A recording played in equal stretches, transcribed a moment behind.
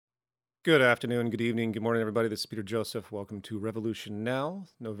Good afternoon, good evening, good morning, everybody. This is Peter Joseph. Welcome to Revolution Now,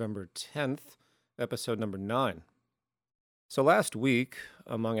 November 10th, episode number 9. So, last week,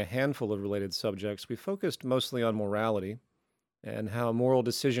 among a handful of related subjects, we focused mostly on morality and how moral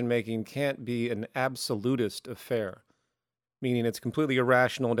decision making can't be an absolutist affair, meaning it's completely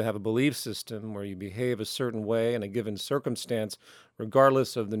irrational to have a belief system where you behave a certain way in a given circumstance,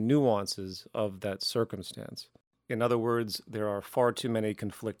 regardless of the nuances of that circumstance. In other words, there are far too many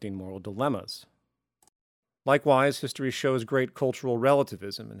conflicting moral dilemmas. Likewise, history shows great cultural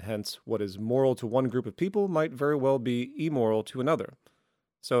relativism, and hence, what is moral to one group of people might very well be immoral to another.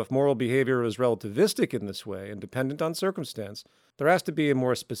 So, if moral behavior is relativistic in this way and dependent on circumstance, there has to be a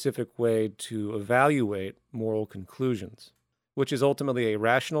more specific way to evaluate moral conclusions, which is ultimately a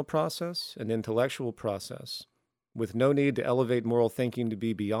rational process, an intellectual process, with no need to elevate moral thinking to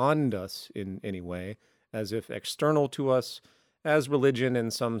be beyond us in any way, as if external to us, as religion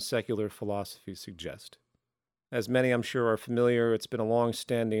and some secular philosophy suggest. As many, I'm sure, are familiar, it's been a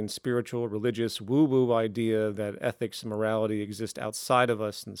long-standing spiritual, religious, woo-woo idea that ethics and morality exist outside of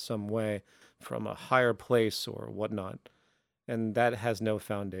us in some way, from a higher place or whatnot, and that has no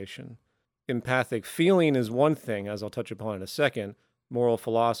foundation. Empathic feeling is one thing, as I'll touch upon in a second. Moral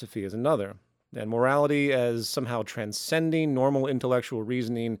philosophy is another. And morality as somehow transcending normal intellectual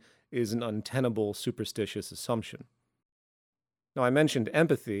reasoning is an untenable superstitious assumption. Now, I mentioned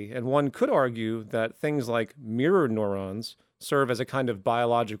empathy, and one could argue that things like mirror neurons serve as a kind of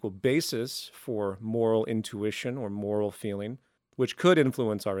biological basis for moral intuition or moral feeling, which could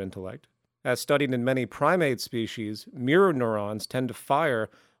influence our intellect. As studied in many primate species, mirror neurons tend to fire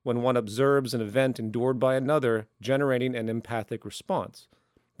when one observes an event endured by another, generating an empathic response.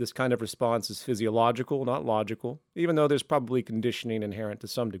 This kind of response is physiological, not logical, even though there's probably conditioning inherent to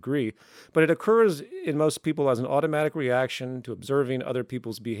some degree, but it occurs in most people as an automatic reaction to observing other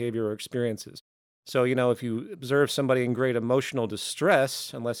people's behavior or experiences. So, if you observe somebody in great emotional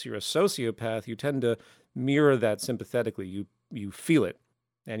distress, unless you're a sociopath, you tend to mirror that sympathetically. You feel it,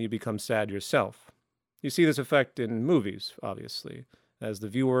 and you become sad yourself. You see this effect in movies, obviously, as the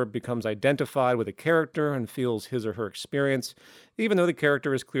viewer becomes identified with a character and feels his or her experience, even though the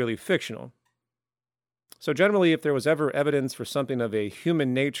character is clearly fictional. So, generally, if there was ever evidence for something of a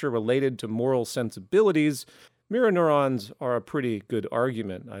human nature related to moral sensibilities, mirror neurons are a pretty good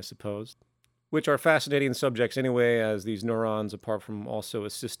argument, I suppose. Which are fascinating subjects anyway, as these neurons, apart from also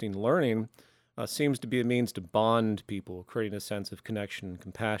assisting learning, seems to be a means to bond people, creating a sense of connection and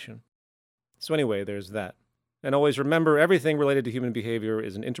compassion. So, anyway, there's that. And always remember, everything related to human behavior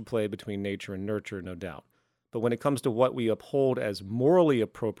is an interplay between nature and nurture, no doubt. But when it comes to what we uphold as morally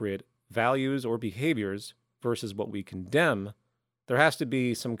appropriate values or behaviors versus what we condemn, there has to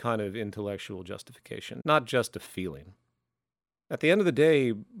be some kind of intellectual justification, not just a feeling. At the end of the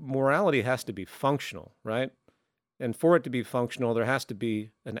day, morality has to be functional, right? And for it to be functional, there has to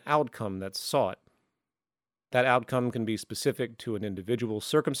be an outcome that's sought. That outcome can be specific to an individual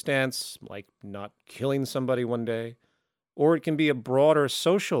circumstance, like not killing somebody one day, or it can be a broader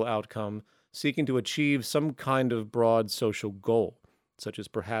social outcome seeking to achieve some kind of broad social goal, such as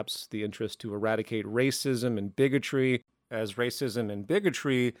perhaps the interest to eradicate racism and bigotry, as racism and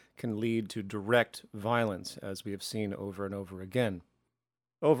bigotry can lead to direct violence, as we have seen over and over again.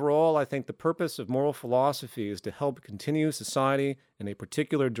 Overall, I think the purpose of moral philosophy is to help continue society in a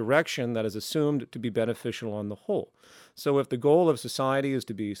particular direction that is assumed to be beneficial on the whole. So, if the goal of society is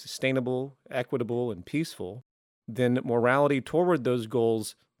to be sustainable, equitable, and peaceful, then morality toward those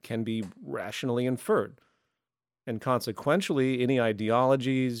goals can be rationally inferred. And consequentially, any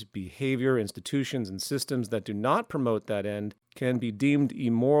ideologies, behavior, institutions, and systems that do not promote that end can be deemed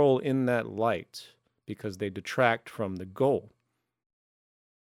immoral in that light because they detract from the goal.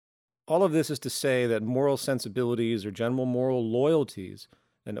 All of this is to say that moral sensibilities or general moral loyalties,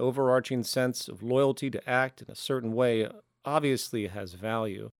 an overarching sense of loyalty to act in a certain way, obviously has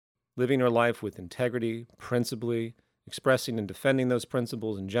value. Living your life with integrity, principally, expressing and defending those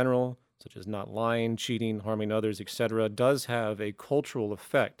principles in general, such as not lying, cheating, harming others, etc., does have a cultural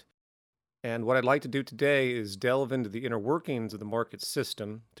effect. And what I'd like to do today is delve into the inner workings of the market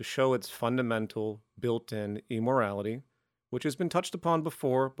system to show its fundamental, built in immorality, which has been touched upon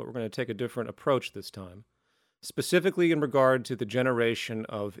before, but we're going to take a different approach this time, specifically in regard to the generation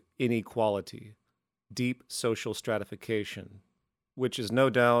of inequality, deep social stratification, which is no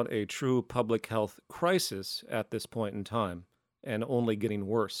doubt a true public health crisis at this point in time, and only getting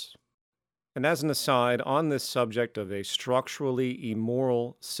worse. And as an aside, on this subject of a structurally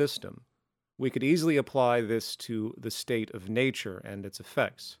immoral system, we could easily apply this to the state of nature and its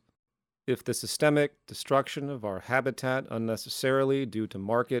effects. If the systemic destruction of our habitat unnecessarily due to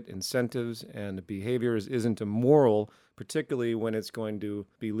market incentives and behaviors isn't immoral, particularly when it's going to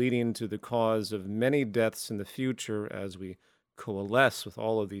be leading to the cause of many deaths in the future as we coalesce with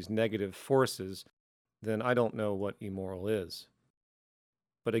all of these negative forces, then I don't know what immoral is.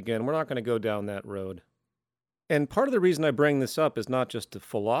 But again, we're not going to go down that road. And part of the reason I bring this up is not just to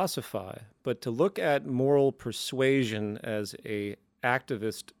philosophize, but to look at moral persuasion as a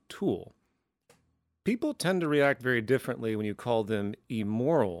activist tool. People tend to react very differently when you call them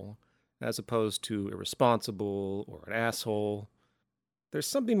immoral as opposed to irresponsible or an asshole. There's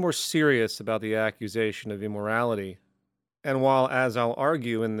something more serious about the accusation of immorality. And while, as I'll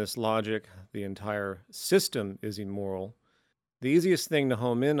argue in this logic, the entire system is immoral, the easiest thing to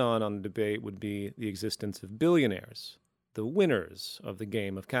home in on the debate would be the existence of billionaires, the winners of the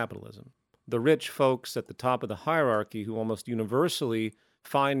game of capitalism, the rich folks at the top of the hierarchy who almost universally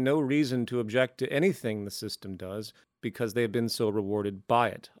find no reason to object to anything the system does because they've been so rewarded by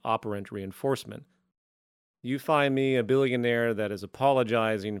it, operant reinforcement. You find me a billionaire that is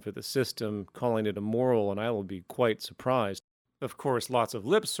apologizing for the system, calling it immoral, and I will be quite surprised. Of course, lots of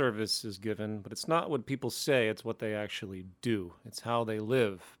lip service is given, but it's not what people say, it's what they actually do. It's how they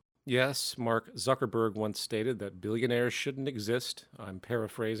live. Yes, Mark Zuckerberg once stated that billionaires shouldn't exist. I'm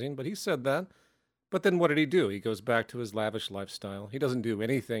paraphrasing, but he said that. But then what did he do? He goes back to his lavish lifestyle. He doesn't do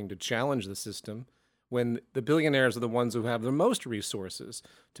anything to challenge the system when the billionaires are the ones who have the most resources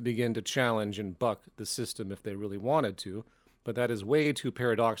to begin to challenge and buck the system if they really wanted to. But that is way too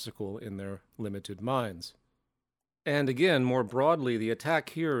paradoxical in their limited minds. And again, more broadly, the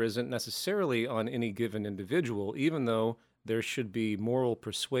attack here isn't necessarily on any given individual, even though there should be moral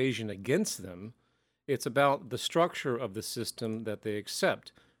persuasion against them. It's about the structure of the system that they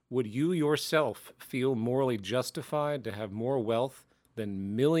accept. Would you yourself feel morally justified to have more wealth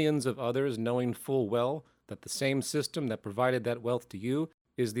than millions of others, knowing full well that the same system that provided that wealth to you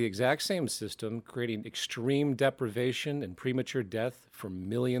is the exact same system creating extreme deprivation and premature death for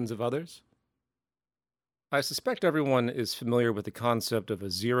millions of others? I suspect everyone is familiar with the concept of a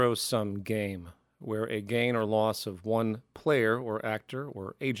zero-sum game, where a gain or loss of one player or actor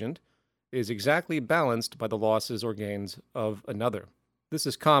or agent is exactly balanced by the losses or gains of another. This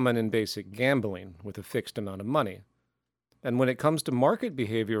is common in basic gambling with a fixed amount of money. And when it comes to market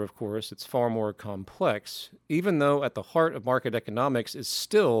behavior, of course, it's far more complex, even though at the heart of market economics is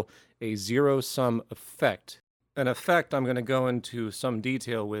still a zero-sum effect. An effect I'm going to go into some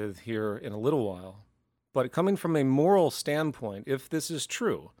detail with here in a little while. But coming from a moral standpoint, if this is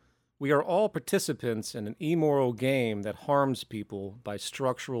true, we are all participants in an immoral game that harms people by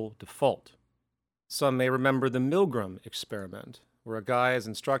structural default. Some may remember the Milgram experiment, where a guy is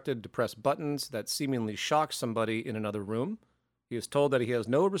instructed to press buttons that seemingly shock somebody in another room. He is told that he has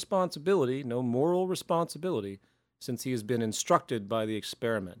no responsibility, no moral responsibility, since he has been instructed by the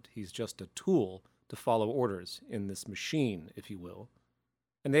experiment. He's just a tool to follow orders in this machine, if you will.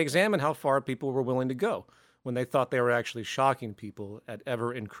 And they examined how far people were willing to go when they thought they were actually shocking people at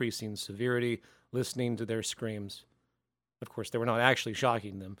ever-increasing severity, listening to their screams. Of course, they were not actually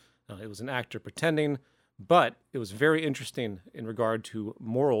shocking them. It was an actor pretending, but it was very interesting in regard to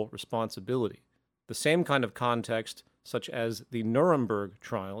moral responsibility. The same kind of context, such as the Nuremberg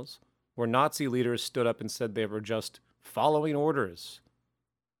trials, where Nazi leaders stood up and said they were just following orders.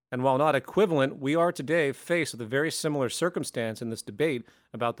 And while not equivalent, we are today faced with a very similar circumstance in this debate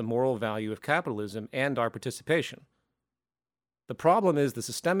about the moral value of capitalism and our participation. The problem is the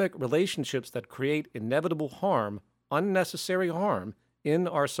systemic relationships that create inevitable harm, unnecessary harm, in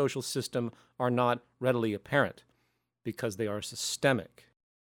our social system are not readily apparent because they are systemic.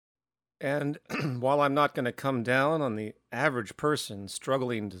 And while I'm not going to come down on the average person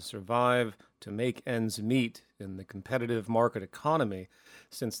struggling to survive, to make ends meet in the competitive market economy,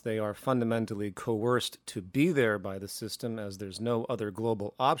 since they are fundamentally coerced to be there by the system as there's no other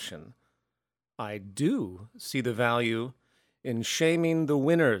global option, I do see the value in shaming the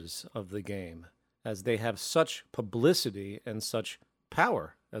winners of the game, as they have such publicity and such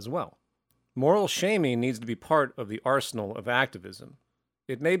power as well. Moral shaming needs to be part of the arsenal of activism.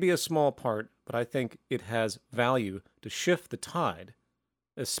 It may be a small part, but I think it has value to shift the tide,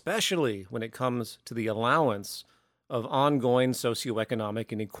 especially when it comes to the allowance of ongoing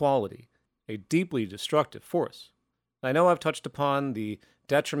socioeconomic inequality, a deeply destructive force. I know I've touched upon the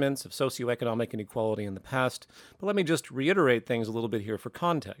detriments of socioeconomic inequality in the past, but let me just reiterate things a little bit here for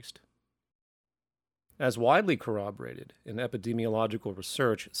context. As widely corroborated in epidemiological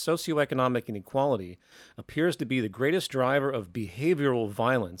research, socioeconomic inequality appears to be the greatest driver of behavioral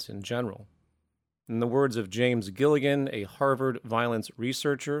violence in general. In the words of James Gilligan, a Harvard violence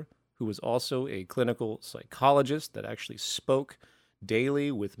researcher who was also a clinical psychologist that actually spoke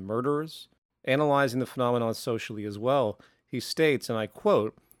daily with murderers, analyzing the phenomenon socially as well. He states, and I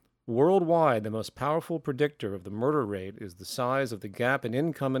quote, "Worldwide, the most powerful predictor of the murder rate is the size of the gap in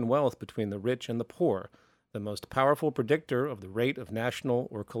income and wealth between the rich and the poor. The most powerful predictor of the rate of national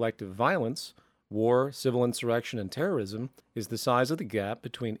or collective violence, war, civil insurrection, and terrorism, is the size of the gap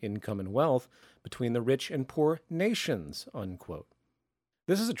between income and wealth between the rich and poor nations," unquote.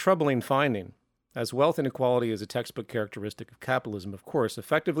 This is a troubling finding, as wealth inequality is a textbook characteristic of capitalism, of course,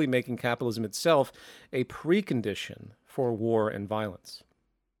 effectively making capitalism itself a precondition for war and violence.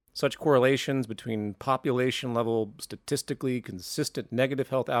 Such correlations between population-level, statistically consistent negative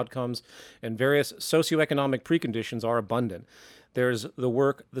health outcomes and various socioeconomic preconditions are abundant. There's the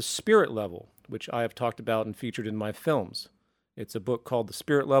work The Spirit Level, which I have talked about and featured in my films. It's a book called The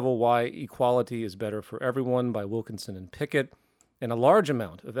Spirit Level, Why Equality is Better for Everyone by Wilkinson and Pickett, and a large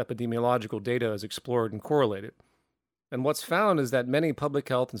amount of epidemiological data is explored and correlated. And what's found is that many public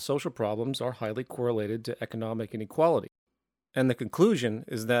health and social problems are highly correlated to economic inequality. And the conclusion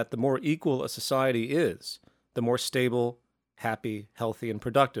is that the more equal a society is, the more stable, happy, healthy, and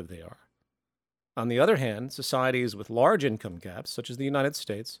productive they are. On the other hand, societies with large income gaps, such as the United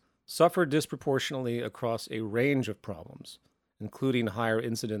States, suffer disproportionately across a range of problems, including higher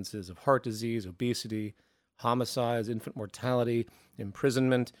incidences of heart disease, obesity, homicides, infant mortality,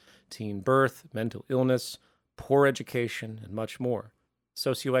 imprisonment, teen birth, mental illness, poor education, and much more.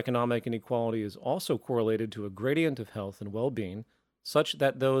 Socioeconomic inequality is also correlated to a gradient of health and well-being, such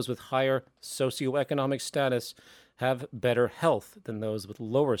that those with higher socioeconomic status have better health than those with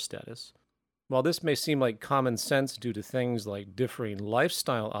lower status. While this may seem like common sense due to things like differing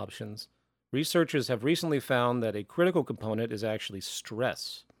lifestyle options, researchers have recently found that a critical component is actually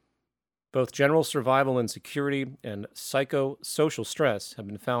stress. Both general survival insecurity and psychosocial stress have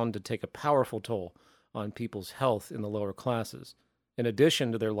been found to take a powerful toll on people's health in the lower classes, in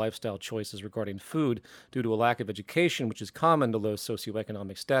addition to their lifestyle choices regarding food due to a lack of education, which is common to low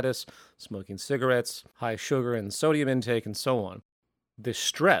socioeconomic status, smoking cigarettes, high sugar and sodium intake, and so on. The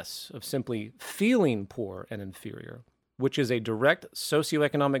stress of simply feeling poor and inferior, which is a direct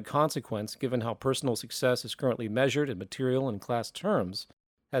socioeconomic consequence given how personal success is currently measured in material and class terms,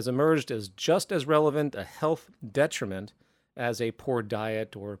 has emerged as just as relevant a health detriment as a poor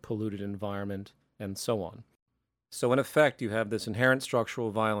diet or polluted environment, and so on. So in effect, you have this inherent structural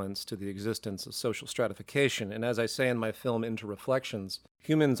violence to the existence of social stratification, and as I say in my film Interreflections,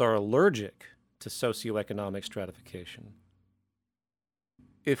 humans are allergic to socioeconomic stratification.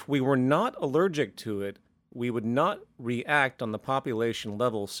 If we were not allergic to it, we would not react on the population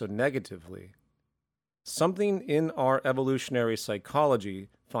level so negatively. Something in our evolutionary psychology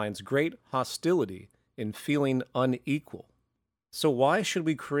finds great hostility in feeling unequal. So why should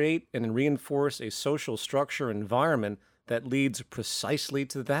we create and reinforce a social structure environment that leads precisely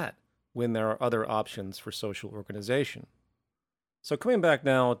to that when there are other options for social organization? So coming back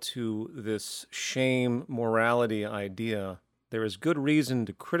now to this shame morality idea, there is good reason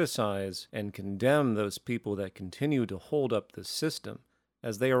to criticize and condemn those people that continue to hold up the system,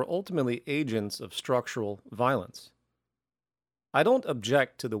 as they are ultimately agents of structural violence. I don't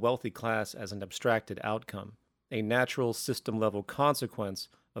object to the wealthy class as an abstracted outcome, a natural system-level consequence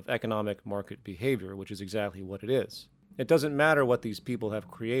of economic market behavior, which is exactly what it is. It doesn't matter what these people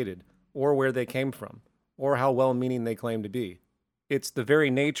have created, or where they came from, or how well-meaning they claim to be. It's the very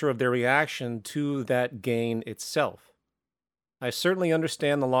nature of their reaction to that gain itself. I certainly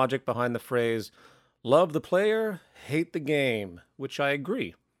understand the logic behind the phrase, "love the player, hate the game," which I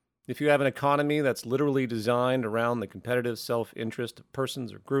agree. If you have an economy that's literally designed around the competitive self-interest of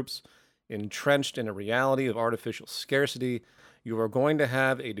persons or groups, entrenched in a reality of artificial scarcity, you are going to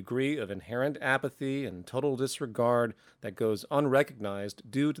have a degree of inherent apathy and total disregard that goes unrecognized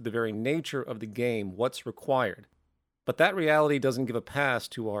due to the very nature of the game, what's required. But that reality doesn't give a pass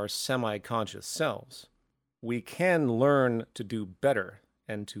to our semi-conscious selves. We can learn to do better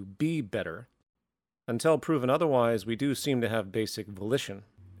and to be better. Until proven otherwise, we do seem to have basic volition,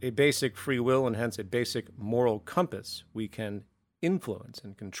 a basic free will, and hence a basic moral compass we can influence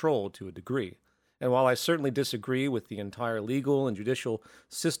and control to a degree. And while I certainly disagree with the entire legal and judicial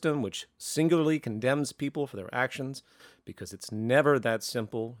system which singularly condemns people for their actions, because it's never that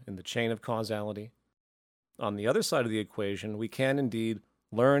simple in the chain of causality, on the other side of the equation, we can indeed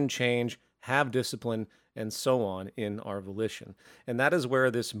learn, change, have discipline, and so on in our volition. And that is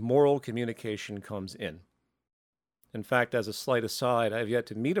where this moral communication comes in. In fact, as a slight aside, I have yet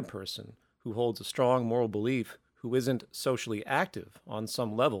to meet a person who holds a strong moral belief who isn't socially active on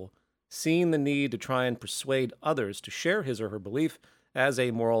some level, seeing the need to try and persuade others to share his or her belief as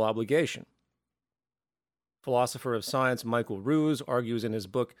a moral obligation. Philosopher of science Michael Ruse argues in his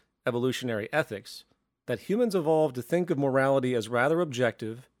book Evolutionary Ethics that humans evolved to think of morality as rather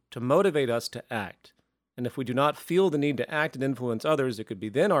objective, to motivate us to act. And if we do not feel the need to act and influence others, it could be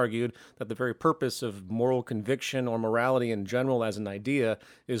then argued that the very purpose of moral conviction or morality in general as an idea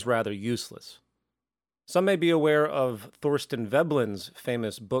is rather useless. Some may be aware of Thorstein Veblen's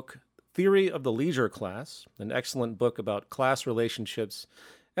famous book, Theory of the Leisure Class, an excellent book about class relationships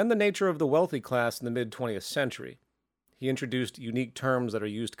and the nature of the wealthy class in the mid-20th century. He introduced unique terms that are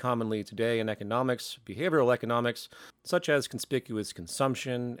used commonly today in economics, behavioral economics, such as conspicuous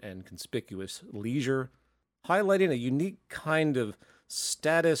consumption and conspicuous leisure, highlighting a unique kind of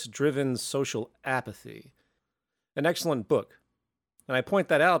status-driven social apathy. An excellent book. And I point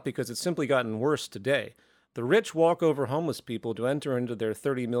that out because it's simply gotten worse today. The rich walk over homeless people to enter into their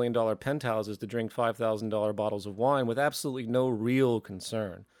 $30 million penthouses to drink $5,000 bottles of wine with absolutely no real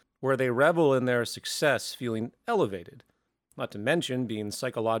concern, where they revel in their success feeling elevated, not to mention being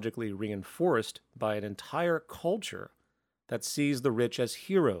psychologically reinforced by an entire culture that sees the rich as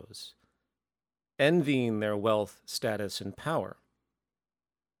heroes, envying their wealth, status, and power.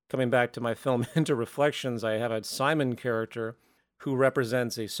 Coming back to my film Into Reflections, I have a Simon character who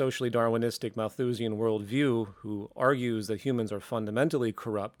represents a socially Darwinistic Malthusian worldview, who argues that humans are fundamentally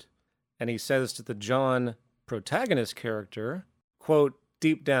corrupt. And he says to the John protagonist character, quote,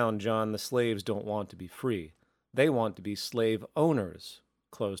 "Deep down, John, the slaves don't want to be free. They want to be slave owners,"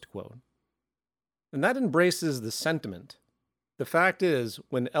 closed quote. And that embraces the sentiment. The fact is,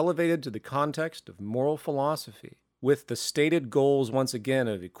 when elevated to the context of moral philosophy, with the stated goals once again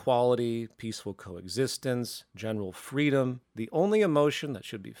of equality, peaceful coexistence, general freedom, the only emotion that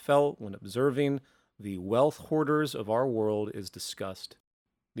should be felt when observing the wealth hoarders of our world is disgust.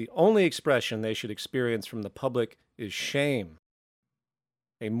 The only expression they should experience from the public is shame.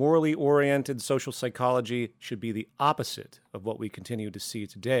 A morally oriented social psychology should be the opposite of what we continue to see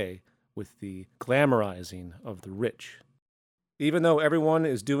today with the glamorizing of the rich. Even though everyone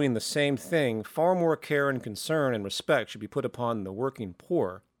is doing the same thing, far more care and concern and respect should be put upon the working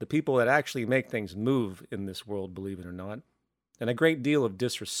poor, the people that actually make things move in this world, believe it or not. And a great deal of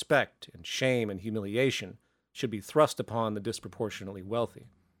disrespect and shame and humiliation should be thrust upon the disproportionately wealthy.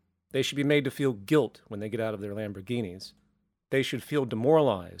 They should be made to feel guilt when they get out of their Lamborghinis. They should feel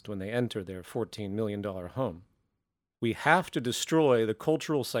demoralized when they enter their $14 million home. We have to destroy the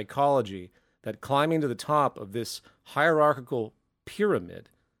cultural psychology that climbing to the top of this hierarchical pyramid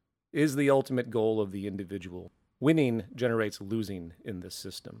is the ultimate goal of the individual. Winning generates losing in this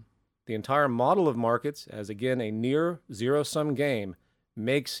system. The entire model of markets, as again a near zero-sum game,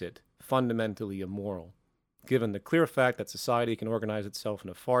 makes it fundamentally immoral, given the clear fact that society can organize itself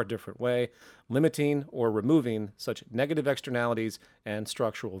in a far different way, limiting or removing such negative externalities and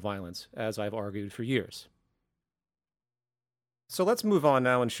structural violence, as I've argued for years. So let's move on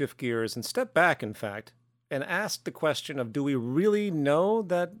now and shift gears and step back, in fact, and ask the question of, do we really know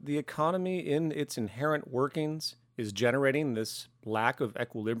that the economy in its inherent workings is generating this lack of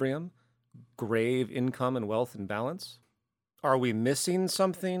equilibrium, grave income and wealth imbalance? Are we missing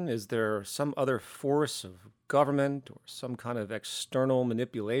something? Is there some other force of government or some kind of external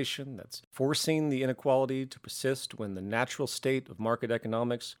manipulation that's forcing the inequality to persist when the natural state of market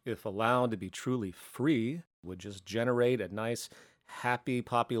economics, if allowed to be truly free, would just generate a nice, happy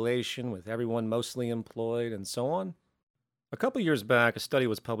population with everyone mostly employed and so on? A couple years back, a study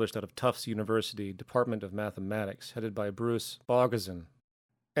was published out of Tufts University Department of Mathematics, headed by Bruce Boghossian.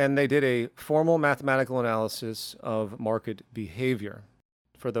 And they did a formal mathematical analysis of market behavior.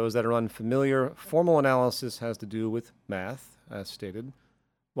 For those that are unfamiliar, formal analysis has to do with math, as stated,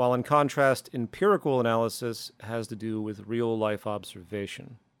 while in contrast, empirical analysis has to do with real-life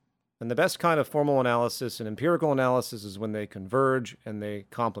observation. And the best kind of formal analysis and empirical analysis is when they converge and they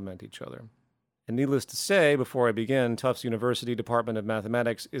complement each other. And needless to say, before I begin, Tufts University Department of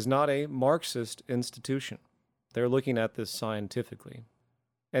Mathematics is not a Marxist institution. They're looking at this scientifically.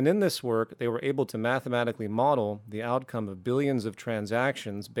 And in this work, they were able to mathematically model the outcome of billions of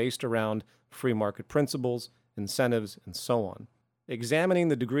transactions based around free market principles, incentives, and so on, examining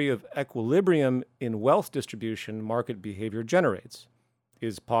the degree of equilibrium in wealth distribution market behavior generates.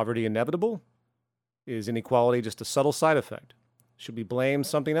 Is poverty inevitable? Is inequality just a subtle side effect? Should we blame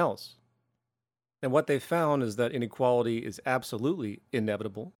something else? And what they found is that inequality is absolutely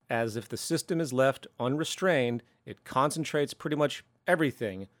inevitable, as if the system is left unrestrained, it concentrates pretty much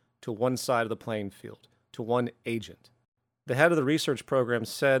everything to one side of the playing field, to one agent. The head of the research program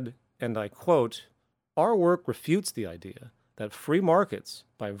said, and I quote, "Our work refutes the idea that free markets,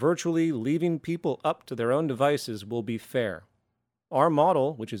 by virtually leaving people up to their own devices, will be fair. Our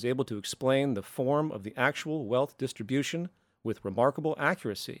model, which is able to explain the form of the actual wealth distribution with remarkable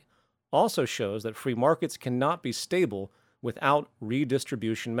accuracy, also shows that free markets cannot be stable without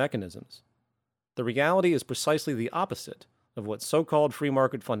redistribution mechanisms. The reality is precisely the opposite of what so-called free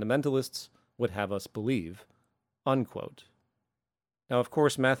market fundamentalists would have us believe." Unquote. Now, of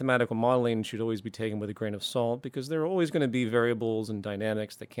course, mathematical modeling should always be taken with a grain of salt because there are always going to be variables and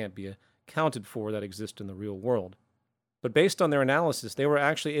dynamics that can't be accounted for that exist in the real world. But based on their analysis, they were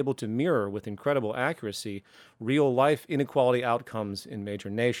actually able to mirror with incredible accuracy real-life inequality outcomes in major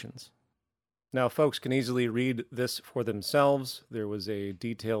nations. Now, folks can easily read this for themselves. There was a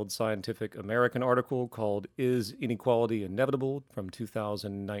detailed Scientific American article called "Is Inequality Inevitable?" from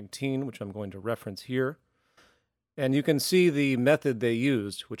 2019, which I'm going to reference here. And you can see the method they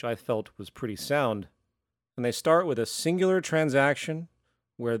used, which I felt was pretty sound. And they start with a singular transaction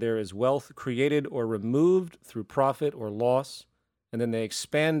where there is wealth created or removed through profit or loss, and then they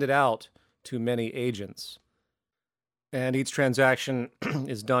expand it out to many agents. And each transaction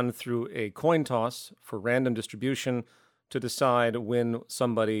is done through a coin toss for random distribution to decide when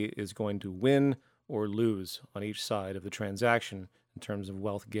somebody is going to win or lose on each side of the transaction in terms of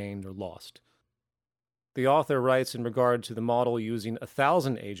wealth gained or lost. The author writes in regard to the model using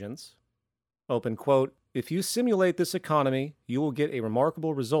 1,000 agents, open quote, "If you simulate this economy, you will get a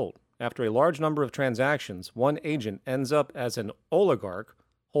remarkable result. After a large number of transactions, one agent ends up as an oligarch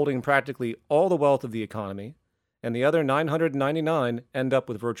holding practically all the wealth of the economy, and the other 999 end up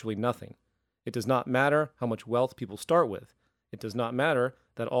with virtually nothing. It does not matter how much wealth people start with. It does not matter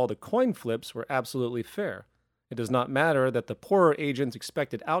that all the coin flips were absolutely fair. It does not matter that the poorer agent's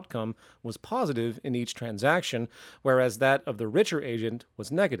expected outcome was positive in each transaction, whereas that of the richer agent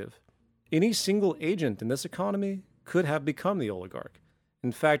was negative. Any single agent in this economy could have become the oligarch.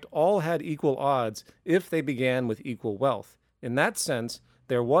 In fact, all had equal odds if they began with equal wealth. In that sense,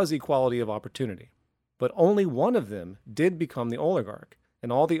 there was equality of opportunity. But only one of them did become the oligarch,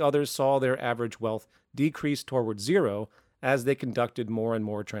 and all the others saw their average wealth decrease toward zero as they conducted more and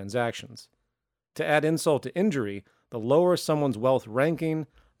more transactions. To add insult to injury, the lower someone's wealth ranking,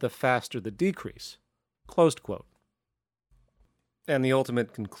 the faster the decrease." Closed quote. And the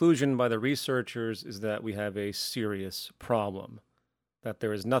ultimate conclusion by the researchers is that we have a serious problem, that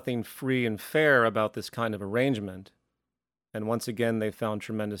there is nothing free and fair about this kind of arrangement. And once again, they found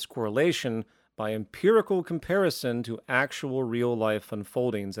tremendous correlation by empirical comparison to actual real-life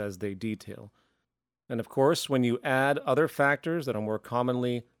unfoldings as they detail. And of course, when you add other factors that are more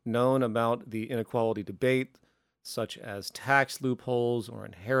commonly known about the inequality debate, such as tax loopholes or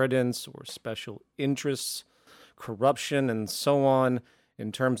inheritance or special interests, corruption, and so on,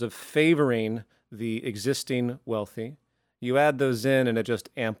 in terms of favoring the existing wealthy, you add those in and it just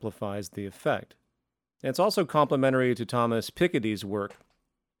amplifies the effect. And it's also complementary to Thomas Piketty's work,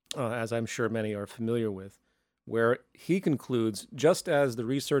 as I'm sure many are familiar with, where he concludes, just as the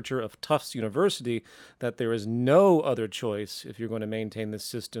researcher of Tufts University, that there is no other choice if you're going to maintain this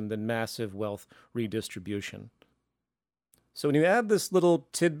system than massive wealth redistribution. So when you add this little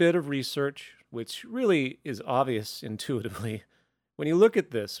tidbit of research, which really is obvious intuitively, when you look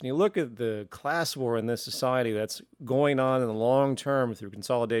at this, when you look at the class war in this society that's going on in the long term through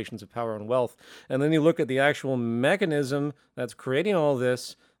consolidations of power and wealth, and then you look at the actual mechanism that's creating all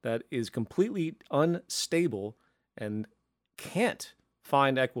this that is completely unstable and can't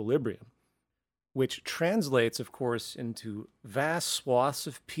find equilibrium, which translates, of course, into vast swaths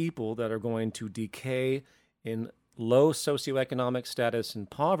of people that are going to decay in low socioeconomic status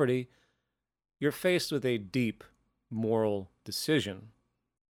and poverty, you're faced with a deep moral decision.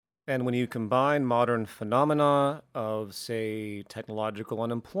 And when you combine modern phenomena of, say, technological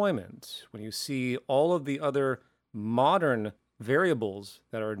unemployment, when you see all of the other modern variables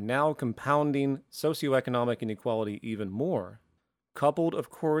that are now compounding socioeconomic inequality even more, coupled, of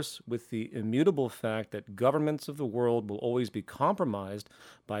course, with the immutable fact that governments of the world will always be compromised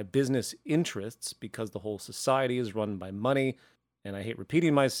by business interests because the whole society is run by money. And I hate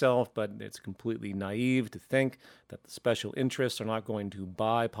repeating myself, but it's completely naive to think that the special interests are not going to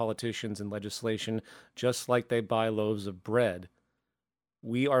buy politicians and legislation just like they buy loaves of bread.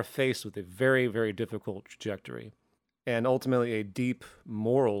 We are faced with a very, very difficult trajectory, and ultimately a deep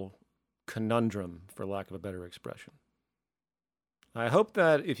moral conundrum, for lack of a better expression. I hope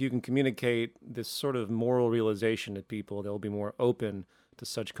that if you can communicate this sort of moral realization to people, they'll be more open to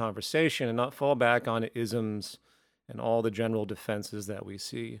such conversation and not fall back on isms and all the general defenses that we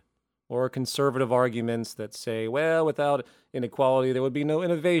see, or conservative arguments that say, well, without inequality, there would be no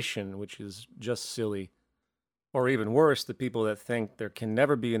innovation, which is just silly. Or even worse, the people that think there can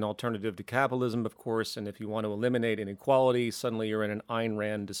never be an alternative to capitalism, of course, and if you want to eliminate inequality, suddenly you're in an Ayn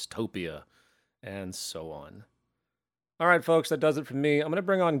Rand dystopia, and so on. All right, folks, that does it for me. I'm going to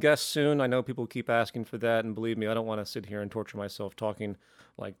bring on guests soon. I know people keep asking for that, and believe me, I don't want to sit here and torture myself talking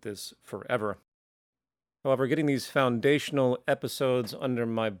like this forever. However, getting these foundational episodes under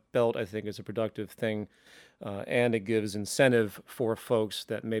my belt, I think, is a productive thing, and it gives incentive for folks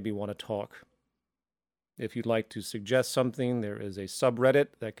that maybe want to talk. If you'd like to suggest something, there is a subreddit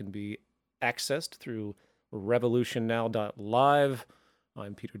that can be accessed through revolutionnow.live.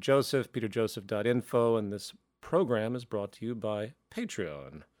 I'm Peter Joseph, peterjoseph.info, and this program is brought to you by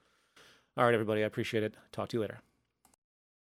Patreon. All right, everybody, I appreciate it. Talk to you later.